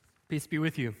Peace be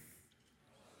with you.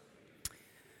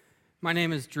 My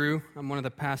name is Drew. I'm one of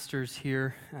the pastors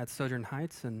here at Sojourn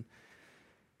Heights, and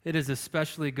it is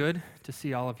especially good to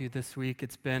see all of you this week.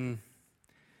 It's been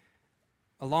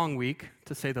a long week,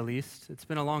 to say the least. It's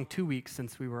been a long 2 weeks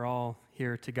since we were all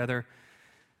here together,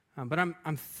 but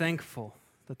I'm thankful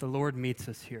that the Lord meets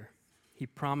us here. He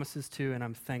promises to, and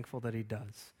I'm thankful that He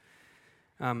does.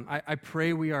 I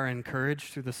pray we are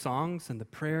encouraged through the songs and the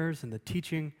prayers and the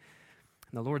teaching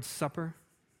and the Lord's Supper,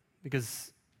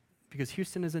 because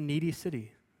Houston is a needy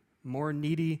city, more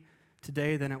needy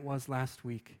today than it was last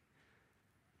week.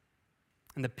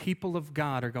 And the people of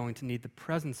God are going to need the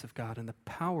presence of God and the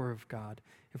power of God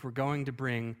if we're going to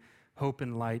bring hope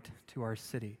and light to our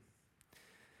city.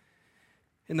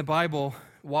 In the Bible,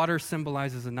 water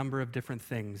symbolizes a number of different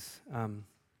things.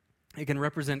 It can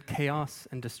represent chaos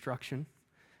and destruction,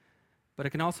 but it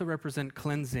can also represent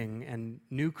cleansing and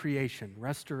new creation,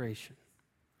 restoration.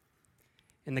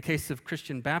 In the case of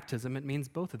Christian baptism, it means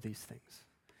both of these things.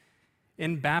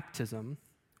 In baptism,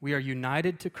 we are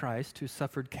united to Christ who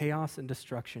suffered chaos and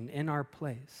destruction in our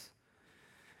place.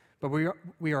 But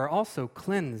we are also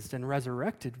cleansed and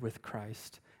resurrected with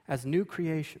Christ as new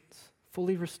creations,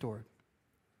 fully restored.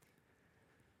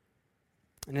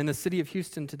 And in the city of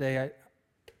Houston today,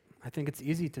 I think it's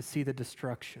easy to see the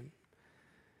destruction.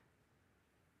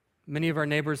 Many of our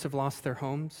neighbors have lost their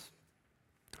homes.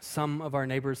 Some of our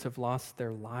neighbors have lost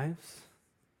their lives.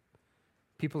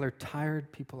 People are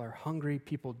tired, people are hungry,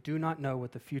 people do not know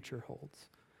what the future holds.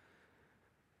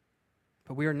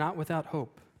 But we are not without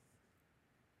hope.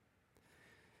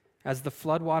 As the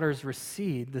floodwaters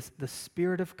recede, the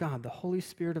Spirit of God, the Holy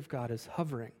Spirit of God, is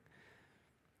hovering,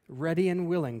 ready and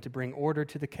willing to bring order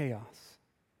to the chaos.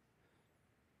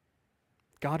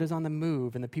 God is on the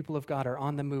move, and the people of God are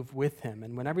on the move with Him.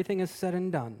 And when everything is said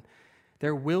and done,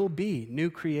 there will be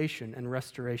new creation and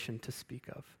restoration to speak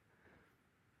of.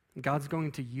 God's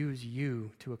going to use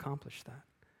you to accomplish that.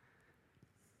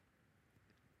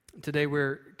 Today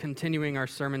we're continuing our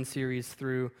sermon series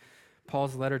through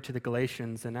Paul's letter to the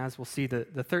Galatians, and as we'll see, the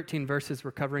 13 verses we're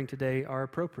covering today are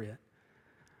appropriate.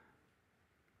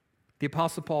 The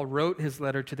Apostle Paul wrote his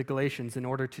letter to the Galatians in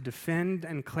order to defend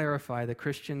and clarify the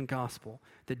Christian gospel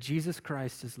that Jesus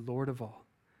Christ is Lord of all.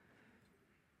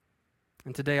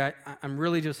 And today, I'm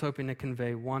really just hoping to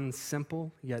convey one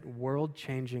simple yet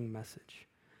world-changing message: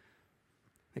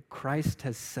 that Christ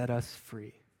has set us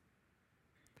free.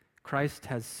 Christ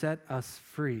has set us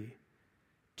free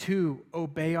to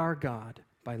obey our God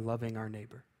by loving our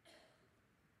neighbor.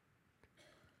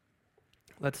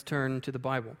 Let's turn to the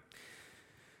Bible.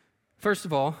 First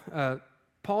of all,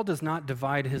 Paul does not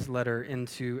divide his letter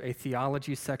into a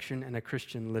theology section and a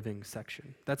Christian living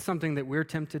section. That's something that we're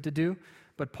tempted to do.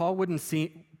 But Paul would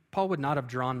not have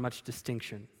drawn much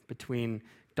distinction between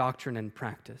doctrine and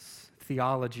practice,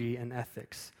 theology and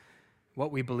ethics,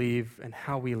 what we believe and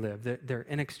how we live. They're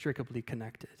inextricably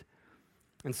connected.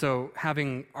 And so,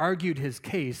 having argued his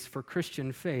case for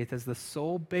Christian faith as the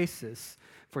sole basis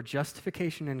for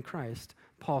justification in Christ,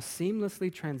 Paul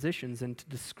seamlessly transitions into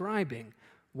describing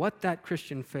what that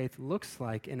Christian faith looks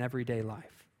like in everyday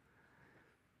life.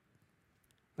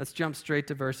 Let's jump straight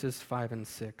to verses 5 and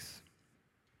 6.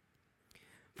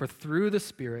 For through the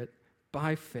Spirit,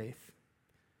 by faith,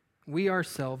 we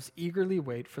ourselves eagerly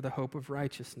wait for the hope of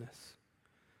righteousness.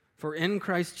 For in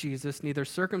Christ Jesus, neither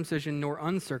circumcision nor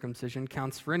uncircumcision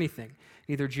counts for anything,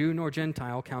 neither Jew nor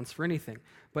Gentile counts for anything,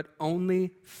 but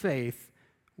only faith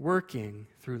working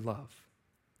through love.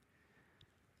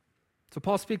 So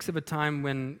Paul speaks of a time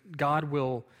when God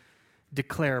will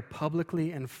declare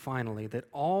publicly and finally that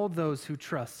all those who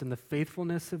trust in the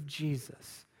faithfulness of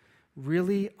Jesus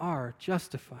really are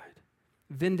justified,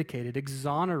 vindicated,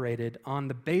 exonerated on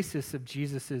the basis of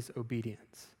Jesus'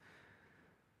 obedience.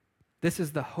 This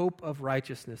is the hope of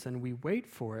righteousness, and we wait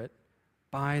for it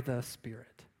by the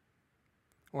Spirit.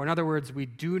 Or in other words, we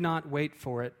do not wait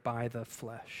for it by the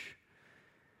flesh.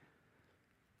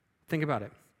 Think about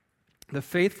it. The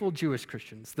faithful Jewish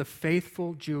Christians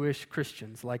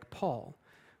like Paul,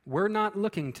 were not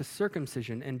looking to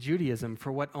circumcision and Judaism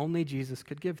for what only Jesus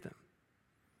could give them.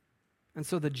 And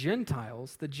so the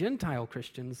Gentile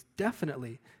Christians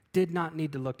definitely did not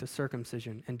need to look to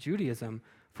circumcision and Judaism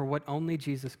for what only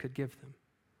Jesus could give them.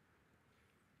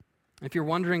 If you're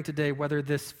wondering today whether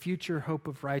this future hope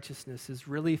of righteousness is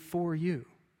really for you,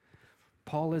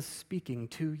 Paul is speaking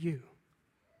to you.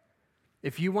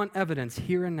 If you want evidence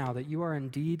here and now that you are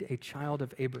indeed a child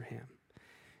of Abraham,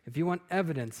 if you want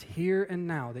evidence here and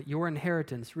now that your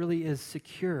inheritance really is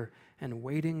secure and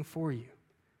waiting for you,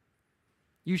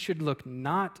 you should look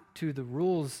not to the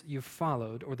rules you've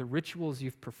followed or the rituals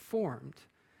you've performed,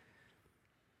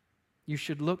 You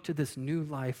should look to this new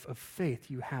life of faith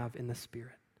you have in the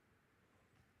Spirit.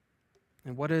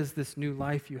 And what is this new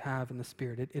life you have in the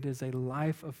Spirit? It is a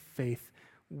life of faith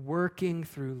working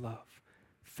through love.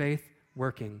 Faith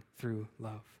working through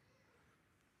love.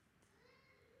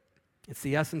 It's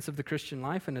the essence of the Christian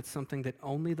life, and it's something that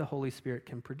only the Holy Spirit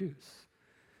can produce.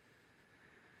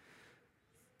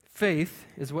 Faith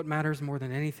is what matters more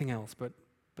than anything else, but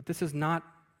this is not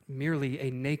merely a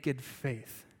naked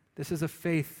faith. This is a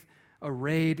faith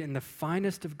arrayed in the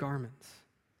finest of garments.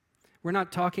 We're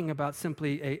not talking about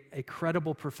simply a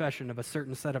credible profession of a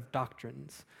certain set of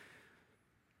doctrines.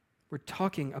 We're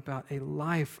talking about a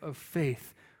life of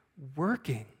faith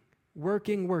working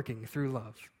through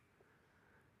love.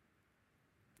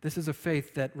 This is a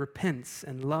faith that repents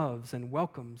and loves and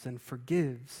welcomes and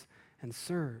forgives and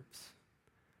serves.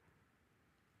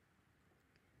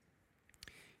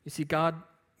 You see, God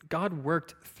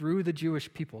worked through the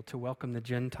Jewish people to welcome the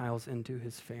Gentiles into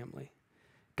his family.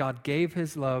 God gave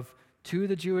his love to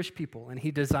the Jewish people, and he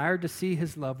desired to see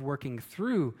his love working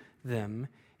through them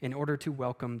in order to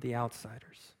welcome the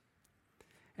outsiders.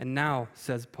 And now,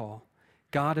 says Paul,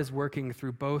 God is working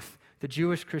through both the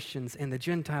Jewish Christians and the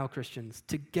Gentile Christians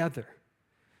together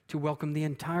to welcome the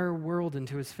entire world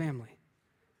into his family.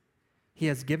 He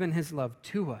has given his love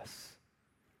to us,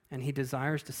 and he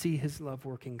desires to see his love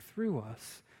working through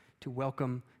us to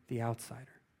welcome the outsider.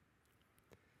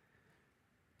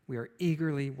 We are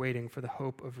eagerly waiting for the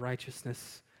hope of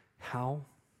righteousness. How?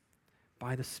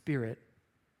 By the Spirit,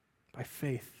 by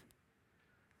faith.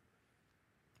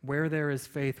 Where there is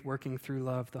faith working through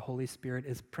love, the Holy Spirit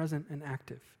is present and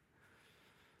active.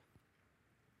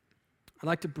 I'd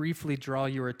like to briefly draw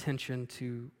your attention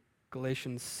to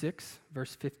Galatians 6,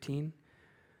 verse 15.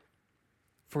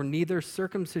 For neither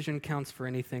circumcision counts for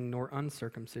anything nor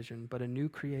uncircumcision, but a new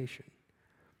creation.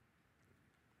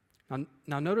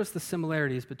 Now notice the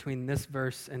similarities between this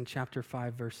verse and chapter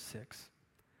 5, verse 6.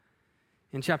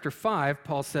 In chapter 5,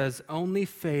 Paul says, only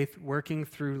faith working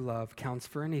through love counts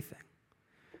for anything.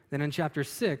 Then in chapter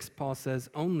 6, Paul says,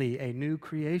 only a new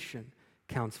creation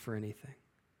counts for anything.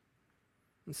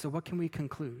 And so what can we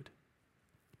conclude?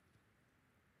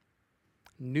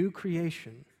 New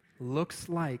creation looks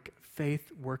like faith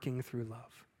working through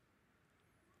love.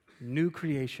 New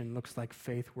creation looks like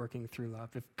faith working through love.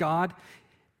 If God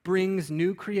brings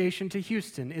new creation to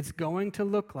Houston, it's going to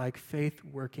look like faith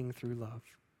working through love.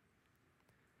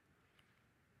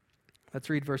 Let's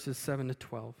read verses 7 to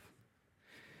 12.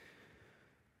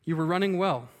 You were running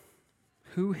well.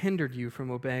 Who hindered you from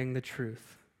obeying the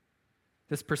truth?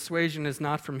 This persuasion is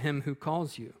not from him who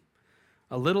calls you.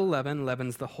 A little leaven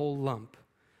leavens the whole lump.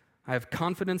 I have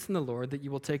confidence in the Lord that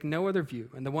you will take no other view,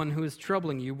 and the one who is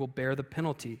troubling you will bear the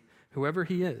penalty, whoever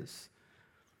he is.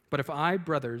 But if I,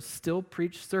 brothers, still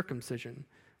preach circumcision,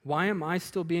 why am I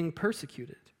still being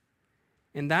persecuted?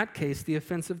 In that case, the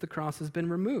offense of the cross has been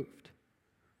removed.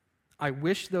 I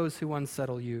wish those who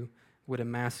unsettle you would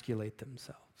emasculate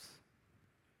themselves.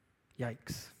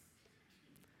 Yikes.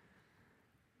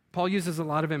 Paul uses a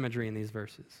lot of imagery in these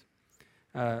verses.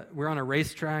 We're on a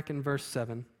racetrack in verse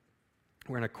 7.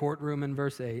 We're in a courtroom in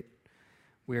verse 8.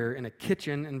 We're in a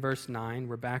kitchen in verse 9.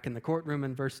 We're back in the courtroom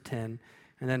in verse 10.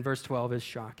 And then verse 12 is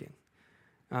shocking.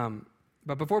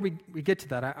 But before we get to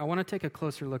that, I want to take a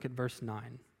closer look at verse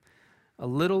 9. A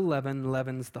little leaven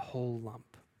leavens the whole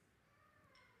lump.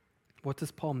 What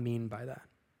does Paul mean by that?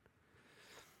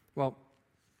 Well,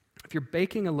 if you're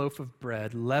baking a loaf of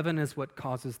bread, leaven is what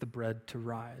causes the bread to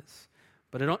rise.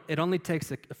 But it only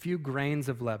takes a few grains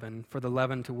of leaven for the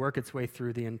leaven to work its way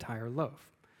through the entire loaf.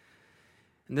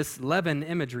 And this leaven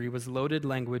imagery was loaded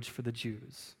language for the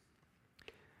Jews.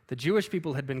 The Jewish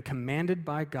people had been commanded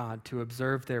by God to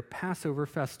observe their Passover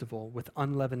festival with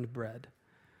unleavened bread.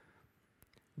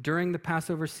 During the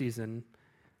Passover season,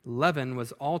 leaven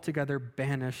was altogether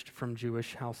banished from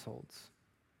Jewish households.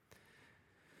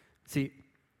 See,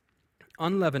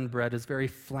 unleavened bread is very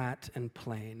flat and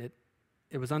plain.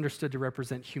 It was understood to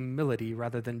represent humility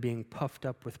rather than being puffed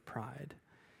up with pride.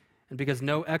 And because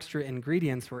no extra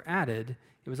ingredients were added,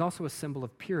 it was also a symbol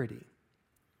of purity.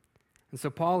 And so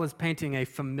Paul is painting a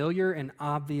familiar and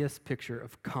obvious picture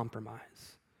of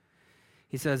compromise.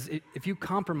 He says, if you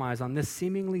compromise on this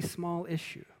seemingly small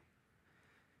issue,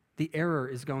 the error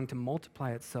is going to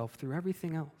multiply itself through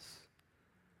everything else.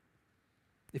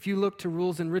 If you look to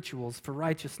rules and rituals for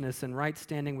righteousness and right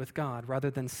standing with God rather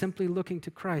than simply looking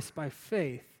to Christ by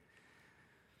faith,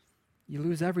 you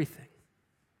lose everything.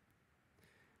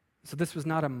 So this was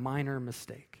not a minor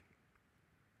mistake.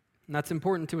 And that's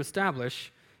important to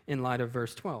establish in light of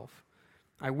verse 12.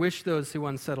 I wish those who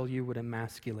unsettle you would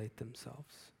emasculate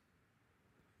themselves.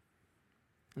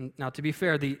 And now, to be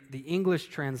fair, the English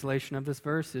translation of this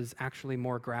verse is actually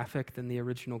more graphic than the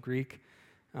original Greek.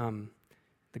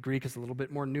 The Greek is a little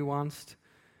bit more nuanced,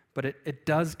 but it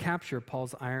does capture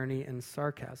Paul's irony and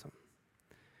sarcasm.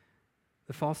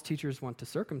 The false teachers want to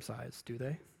circumcise, do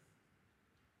they?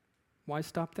 Why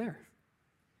stop there?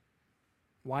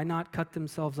 Why not cut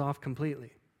themselves off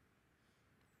completely?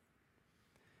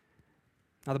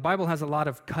 Now, the Bible has a lot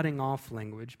of cutting off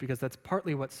language because that's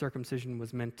partly what circumcision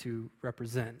was meant to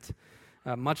represent.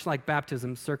 Much like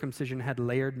baptism, circumcision had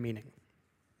layered meaning.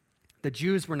 The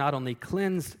Jews were not only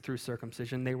cleansed through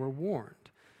circumcision, they were warned.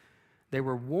 They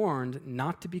were warned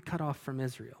not to be cut off from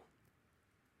Israel.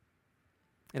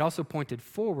 It also pointed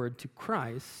forward to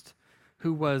Christ,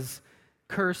 who was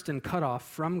cursed and cut off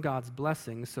from God's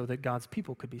blessing so that God's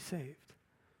people could be saved.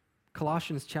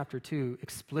 Colossians chapter 2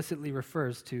 explicitly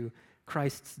refers to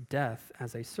Christ's death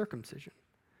as a circumcision.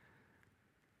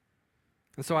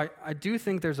 And so I do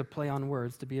think there's a play on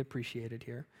words to be appreciated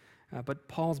here, but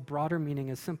Paul's broader meaning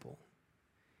is simple.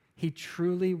 He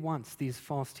truly wants these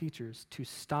false teachers to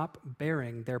stop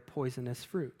bearing their poisonous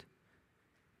fruit.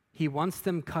 He wants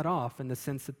them cut off in the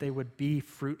sense that they would be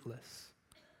fruitless.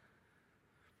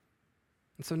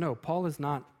 And so no, Paul is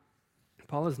not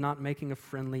making a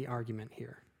friendly argument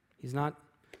here. He's not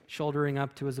shouldering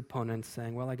up to his opponents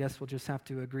saying, well, I guess we'll just have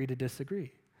to agree to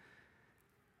disagree.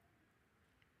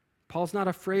 Paul's not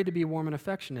afraid to be warm and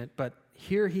affectionate, but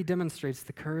here he demonstrates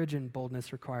the courage and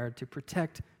boldness required to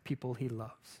protect people he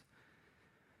loves.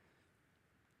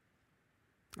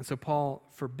 And so Paul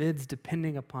forbids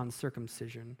depending upon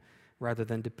circumcision rather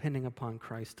than depending upon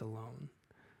Christ alone.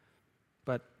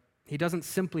 But he doesn't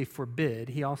simply forbid,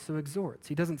 he also exhorts.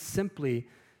 He doesn't simply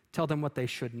tell them what they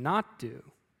should not do.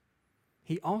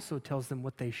 He also tells them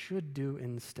what they should do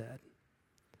instead.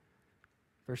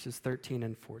 Verses 13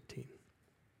 and 14.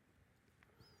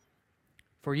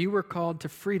 For you were called to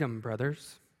freedom,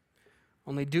 brothers.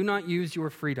 Only do not use your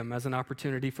freedom as an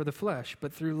opportunity for the flesh,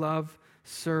 but through love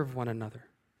serve one another.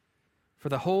 For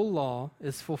the whole law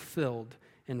is fulfilled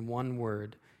in one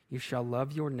word: you shall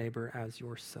love your neighbor as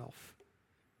yourself.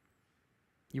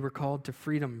 You were called to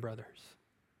freedom, brothers.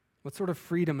 What sort of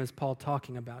freedom is Paul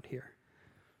talking about here?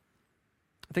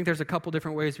 I think there's a couple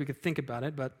different ways we could think about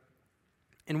it, but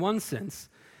in one sense,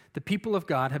 the people of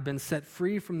God have been set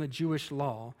free from the Jewish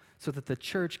law so that the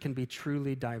church can be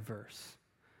truly diverse.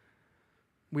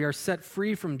 We are set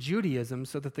free from Judaism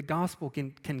so that the gospel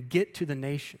can get to the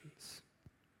nations.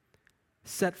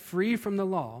 Set free from the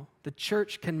law, the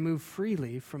church can move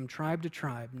freely from tribe to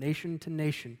tribe, nation to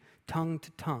nation, tongue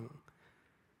to tongue.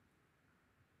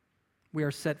 We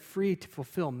are set free to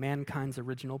fulfill mankind's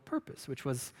original purpose, which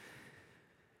was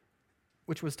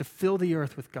to fill the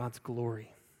earth with God's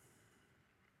glory.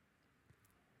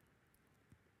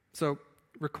 So,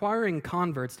 requiring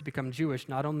converts to become Jewish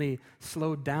not only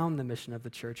slowed down the mission of the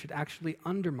church, it actually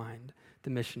undermined the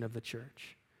mission of the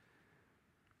church.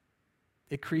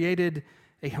 It created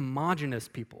a homogeneous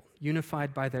people,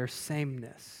 unified by their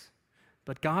sameness.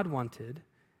 But God wanted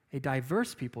a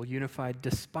diverse people, unified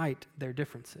despite their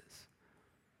differences.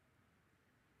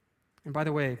 And by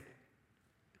the way,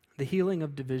 the healing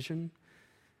of division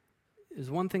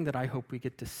is one thing that I hope we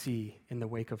get to see in the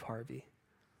wake of Harvey.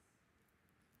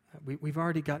 We've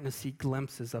already gotten to see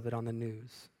glimpses of it on the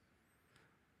news.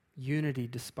 Unity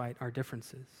despite our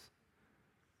differences.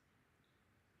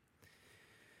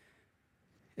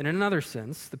 In another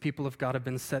sense, the people of God have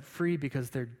been set free because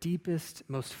their deepest,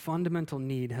 most fundamental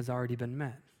need has already been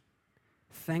met.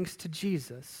 Thanks to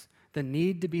Jesus, the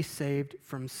need to be saved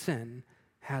from sin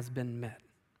has been met.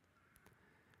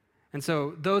 And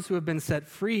so those who have been set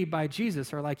free by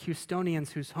Jesus are like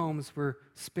Houstonians whose homes were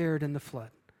spared in the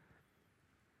flood.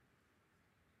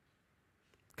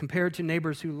 Compared to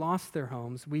neighbors who lost their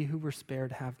homes, we who were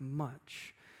spared have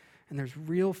much. And there's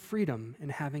real freedom in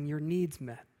having your needs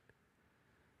met.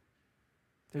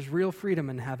 There's real freedom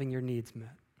in having your needs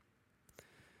met.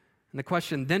 And the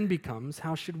question then becomes,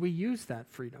 how should we use that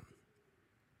freedom?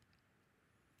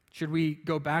 Should we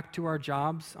go back to our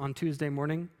jobs on Tuesday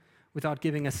morning without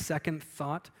giving a second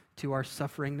thought to our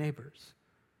suffering neighbors?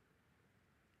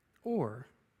 Or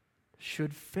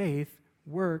should faith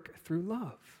work through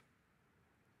love?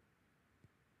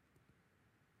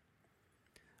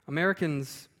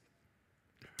 Americans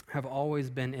have always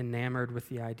been enamored with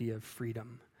the idea of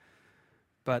freedom.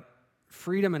 But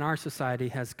freedom in our society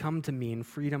has come to mean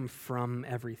freedom from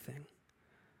everything.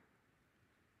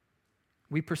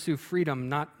 We pursue freedom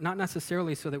not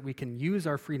necessarily so that we can use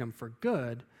our freedom for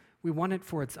good. We want it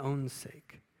for its own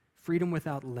sake. Freedom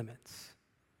without limits.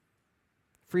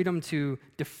 Freedom to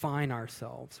define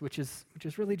ourselves, which is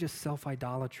really just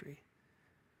self-idolatry.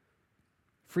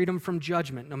 freedom from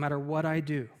judgment no matter what I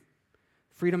do,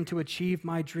 freedom to achieve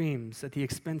my dreams at the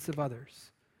expense of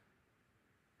others,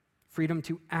 freedom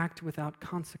to act without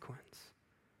consequence.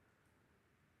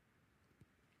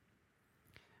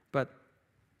 But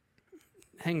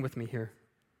hang with me here.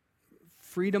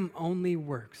 Freedom only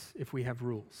works if we have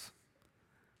rules.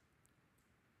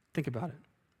 Think about it.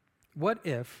 What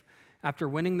if, after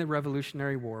winning the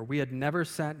Revolutionary War, we had never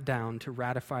sat down to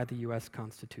ratify the U.S.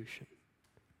 Constitution?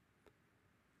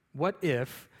 What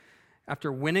if,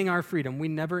 after winning our freedom, we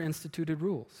never instituted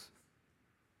rules?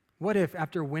 What if,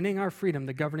 after winning our freedom,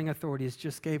 the governing authorities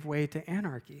just gave way to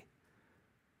anarchy?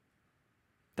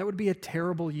 That would be a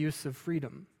terrible use of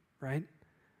freedom, right?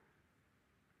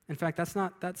 In fact, that's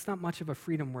not much of a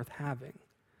freedom worth having.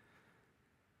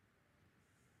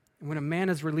 When a man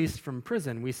is released from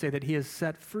prison, we say that he is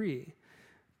set free,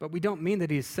 but we don't mean that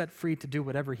he's set free to do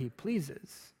whatever he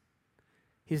pleases.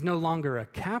 He's no longer a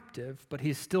captive, but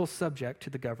he's still subject to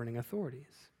the governing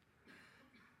authorities.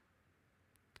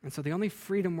 And so the only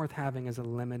freedom worth having is a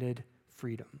limited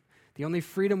freedom. The only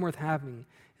freedom worth having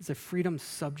is a freedom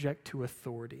subject to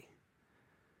authority.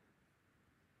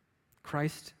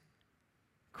 Christ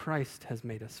has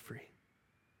made us free.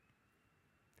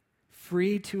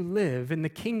 Free to live in the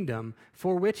kingdom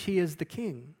for which he is the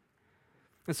king.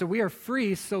 And so we are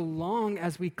free so long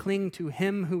as we cling to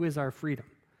him who is our freedom.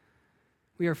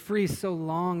 We are free so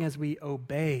long as we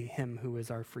obey him who is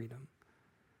our freedom.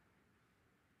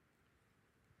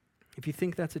 If you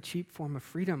think that's a cheap form of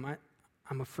freedom,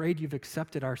 I'm afraid you've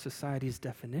accepted our society's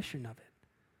definition of it.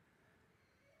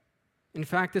 In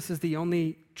fact, this is the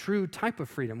only true type of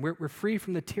freedom. We're free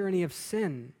from the tyranny of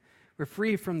sin. We're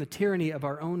free from the tyranny of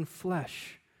our own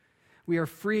flesh. We are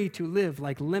free to live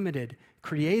like limited,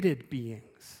 created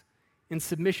beings in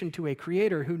submission to a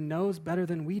creator who knows better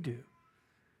than we do.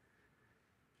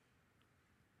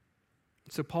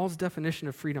 So Paul's definition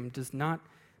of freedom does not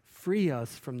free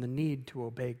us from the need to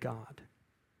obey God.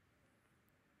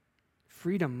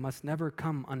 Freedom must never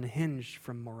come unhinged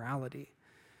from morality.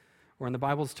 Or in the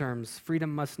Bible's terms,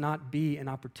 freedom must not be an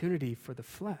opportunity for the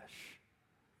flesh.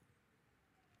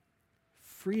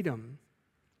 Freedom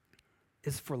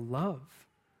is for love.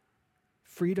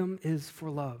 Freedom is for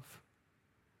love.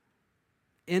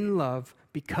 In love,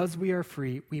 because we are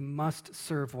free, we must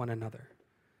serve one another.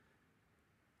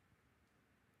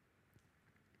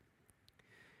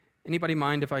 Anybody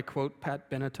mind if I quote Pat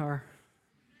Benatar?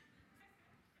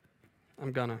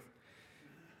 I'm gonna.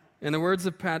 In the words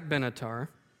of Pat Benatar,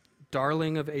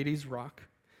 darling of 80s rock,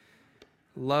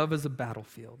 love is a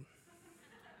battlefield.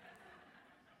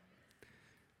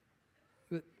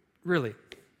 But really,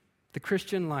 the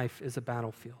Christian life is a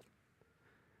battlefield.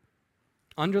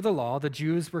 Under the law, the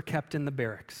Jews were kept in the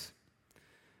barracks.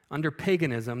 Under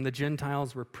paganism, the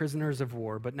Gentiles were prisoners of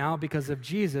war. But now, because of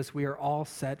Jesus, we are all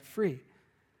set free.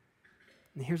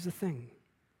 And here's the thing.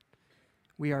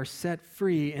 We are set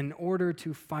free in order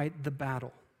to fight the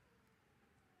battle.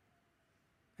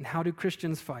 And how do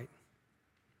Christians fight?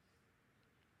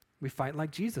 We fight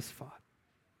like Jesus fought.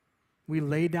 We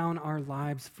lay down our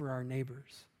lives for our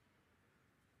neighbors.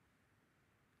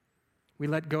 We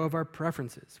let go of our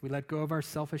preferences. We let go of our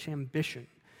selfish ambition.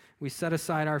 We set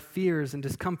aside our fears and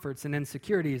discomforts and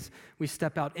insecurities. We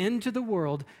step out into the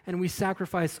world and we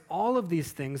sacrifice all of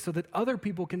these things so that other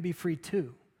people can be free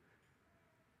too.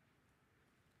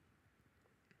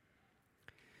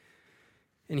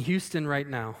 In Houston right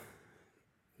now,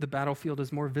 the battlefield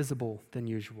is more visible than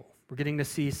usual. We're getting to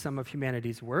see some of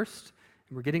humanity's worst,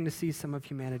 and we're getting to see some of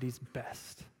humanity's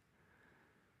best.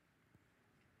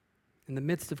 In the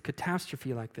midst of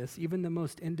catastrophe like this, even the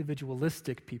most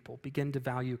individualistic people begin to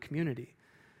value community.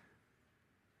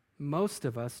 Most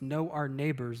of us know our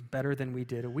neighbors better than we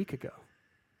did a week ago.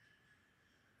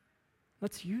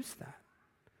 Let's use that.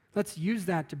 Let's use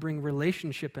that to bring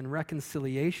relationship and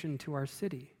reconciliation to our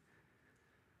city.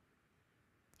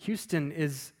 Houston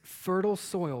is fertile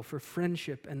soil for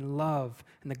friendship and love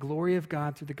and the glory of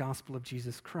God through the gospel of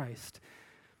Jesus Christ.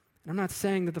 And I'm not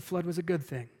saying that the flood was a good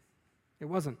thing. It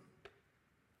wasn't.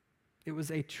 It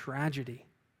was a tragedy.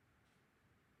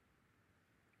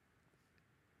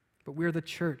 But we're the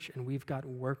church and we've got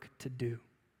work to do.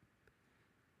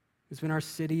 Because when our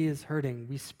city is hurting,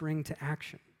 we spring to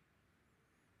action.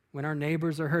 When our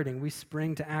neighbors are hurting, we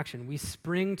spring to action. We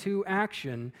spring to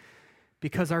action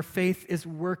because our faith is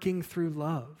working through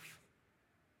love.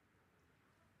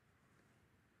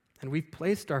 And we've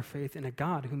placed our faith in a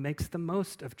God who makes the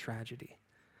most of tragedy.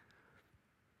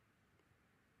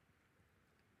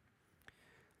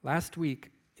 Last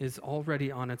week is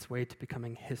already on its way to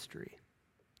becoming history.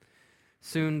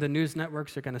 Soon, the news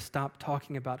networks are going to stop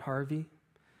talking about Harvey.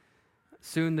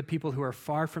 Soon the people who are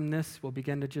far from this will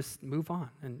begin to just move on,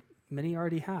 and many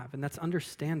already have, and that's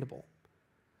understandable.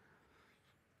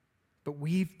 But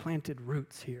we've planted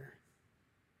roots here.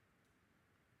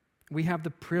 We have the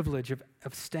privilege of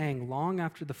staying long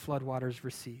after the floodwaters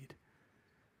recede.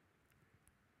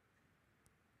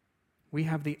 We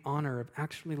have the honor of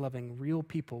actually loving real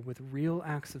people with real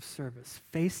acts of service,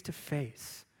 face to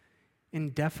face,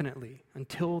 indefinitely,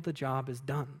 until the job is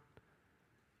done.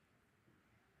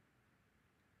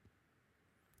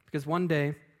 Because one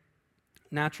day,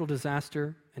 natural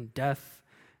disaster and death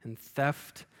and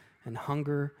theft and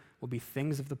hunger will be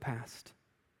things of the past.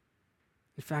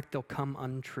 In fact, they'll come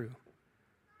untrue.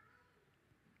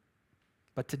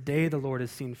 But today the Lord has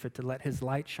seen fit to let his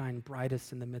light shine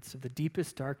brightest in the midst of the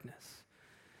deepest darkness.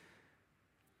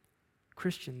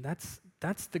 Christian,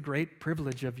 that's the great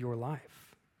privilege of your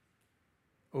life.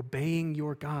 Obeying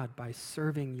your God by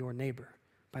serving your neighbor,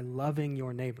 by loving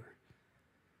your neighbor.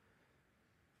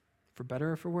 For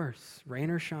better or for worse, rain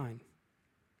or shine.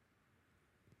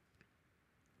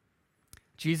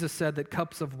 Jesus said that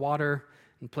cups of water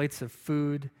and plates of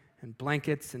food and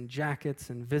blankets and jackets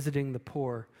and visiting the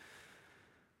poor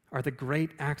are the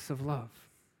great acts of love.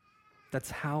 That's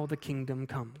how the kingdom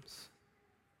comes.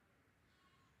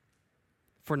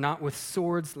 For not with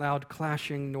swords loud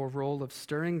clashing, nor roll of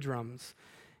stirring drums,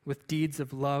 with deeds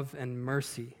of love and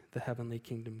mercy, the heavenly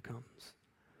kingdom comes.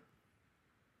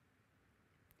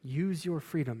 Use your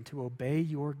freedom to obey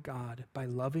your God by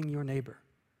loving your neighbor.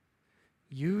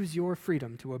 Use your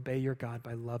freedom to obey your God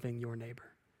by loving your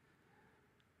neighbor.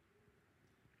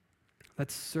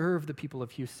 Let's serve the people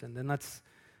of Houston, and let's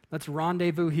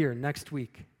rendezvous here next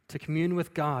week to commune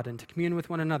with God and to commune with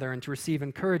one another and to receive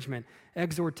encouragement,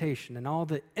 exhortation, and all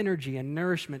the energy and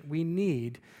nourishment we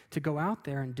need to go out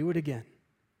there and do it again.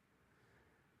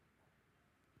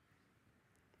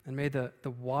 And may the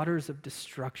waters of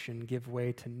destruction give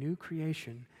way to new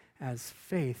creation as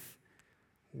faith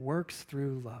works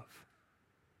through love.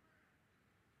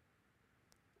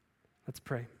 Let's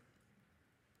pray.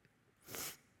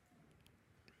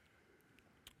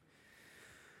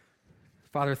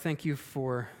 Father, thank you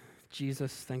for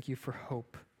Jesus. Thank you for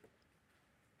hope.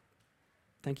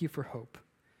 Thank you for hope.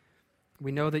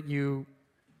 We know that you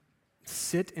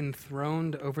sit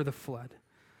enthroned over the flood.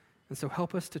 And so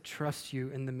help us to trust you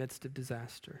in the midst of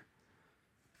disaster.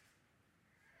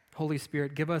 Holy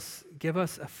Spirit, give us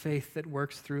a faith that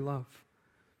works through love.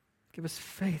 Give us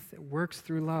faith that works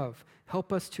through love.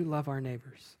 Help us to love our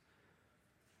neighbors.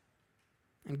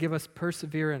 And give us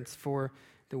perseverance for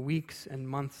the weeks and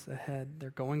months ahead. They're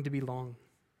going to be long.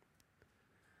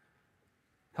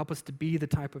 Help us to be the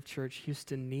type of church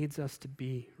Houston needs us to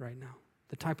be right now.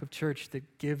 The type of church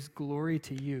that gives glory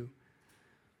to you.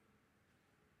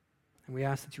 And we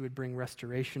ask that you would bring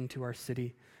restoration to our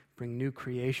city, bring new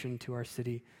creation to our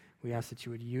city. We ask that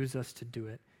you would use us to do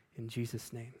it. In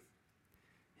Jesus' name,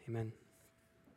 amen.